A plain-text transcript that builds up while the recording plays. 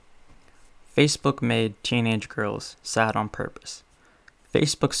Facebook made teenage girls sad on purpose.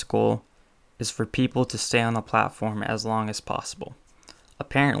 Facebook's goal is for people to stay on the platform as long as possible.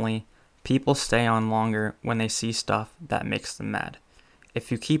 Apparently, people stay on longer when they see stuff that makes them mad.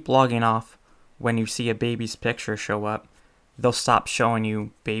 If you keep logging off when you see a baby's picture show up, they'll stop showing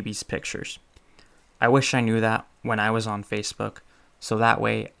you babies' pictures. I wish I knew that when I was on Facebook, so that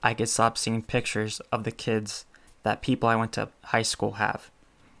way I could stop seeing pictures of the kids that people I went to high school have.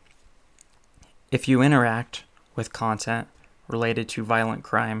 If you interact with content related to violent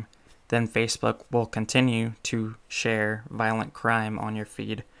crime, then Facebook will continue to share violent crime on your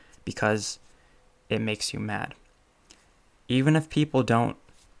feed because it makes you mad. Even if people know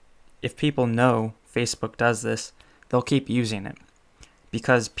Facebook does this, they'll keep using it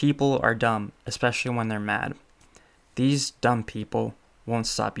because people are dumb, especially when they're mad. These dumb people won't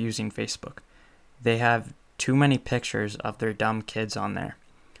stop using Facebook. They have too many pictures of their dumb kids on there.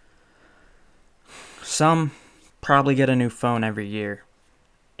 Some probably get a new phone every year,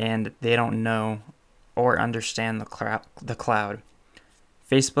 and they don't know or understand the cloud.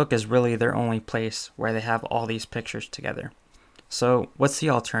 Facebook is really their only place where they have all these pictures together. So what's the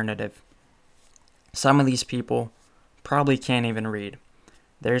alternative? Some of these people probably can't even read.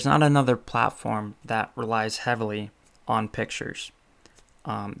 There's not another platform that relies heavily on pictures.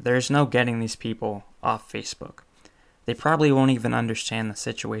 There's no getting these people off Facebook. They probably won't even understand the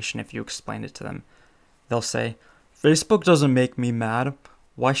situation if you explain it to them. They'll say, Facebook doesn't make me mad.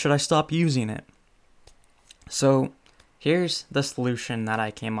 Why should I stop using it? So here's the solution that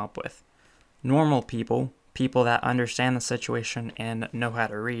I came up with. Normal people that understand the situation and know how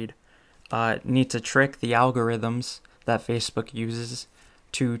to read, need to trick the algorithms that Facebook uses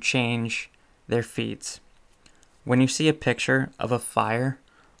to change their feeds. When you see a picture of a fire,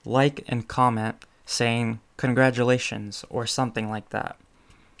 like and comment saying congratulations or something like that.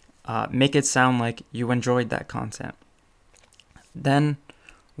 Make it sound like you enjoyed that content. Then,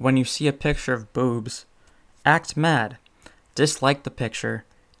 when you see a picture of boobs, act mad. Dislike the picture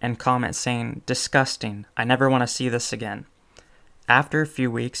and comment saying, disgusting, I never want to see this again. After a few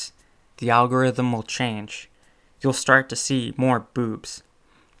weeks, the algorithm will change. You'll start to see more boobs.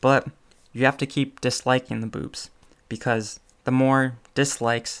 But you have to keep disliking the boobs, because the more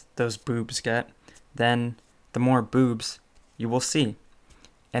dislikes those boobs get, then the more boobs you will see.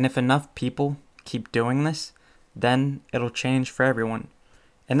 And if enough people keep doing this, then it'll change for everyone.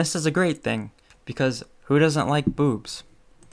 And this is a great thing, because who doesn't like boobs?